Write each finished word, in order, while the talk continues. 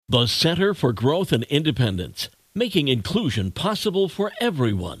The Center for Growth and Independence, making inclusion possible for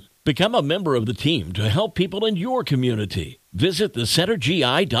everyone. Become a member of the team to help people in your community. Visit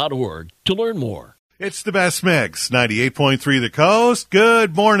thecentergi.org to learn more. It's the best mix, 98.3 The Coast.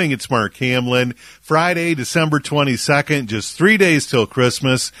 Good morning, it's Mark Hamlin. Friday, December 22nd, just 3 days till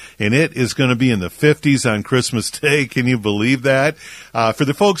Christmas, and it is going to be in the 50s on Christmas Day. Can you believe that? For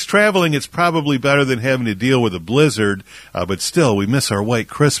the folks traveling, it's probably better than having to deal with a blizzard, but still, we miss our white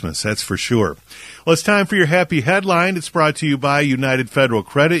Christmas, that's for sure. Well, it's time for your happy headline. It's brought to you by United Federal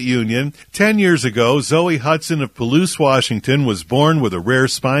Credit Union. 10 years ago, Zoe Hudson of Palouse, Washington, was born with a rare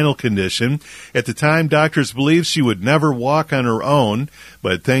spinal condition. At the time, doctors believed she would never walk on her own,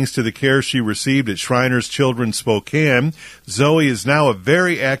 but thanks to the care she received at Shriners Children's Spokane, Zoe is now a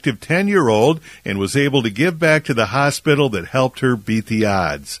very active 10-year-old and was able to give back to the hospital that helped her beat the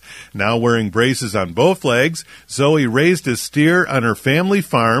odds. Now wearing braces on both legs, Zoe raised a steer on her family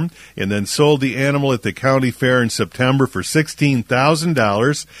farm and then sold the animal at the county fair in September for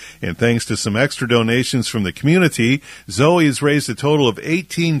 $16,000. And thanks to some extra donations from the community, Zoe has raised a total of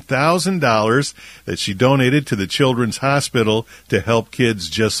 $18,000 that she donated to the Children's Hospital to help kids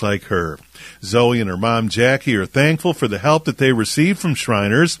just like her. Zoe and her mom, Jackie, are thankful for the help that they received from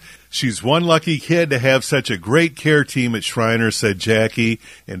Shriners. She's one lucky kid to have such a great care team at Shriners, said Jackie,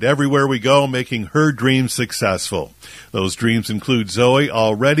 and everywhere we go, making her dreams successful. Those dreams include Zoe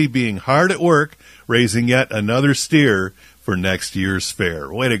already being hard at work, raising yet another steer for next year's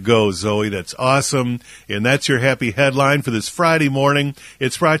fair. Way to go, Zoe. That's awesome. And that's your happy headline for this Friday morning.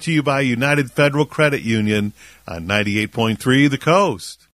 It's brought to you by United Federal Credit Union on 98.3 The Coast.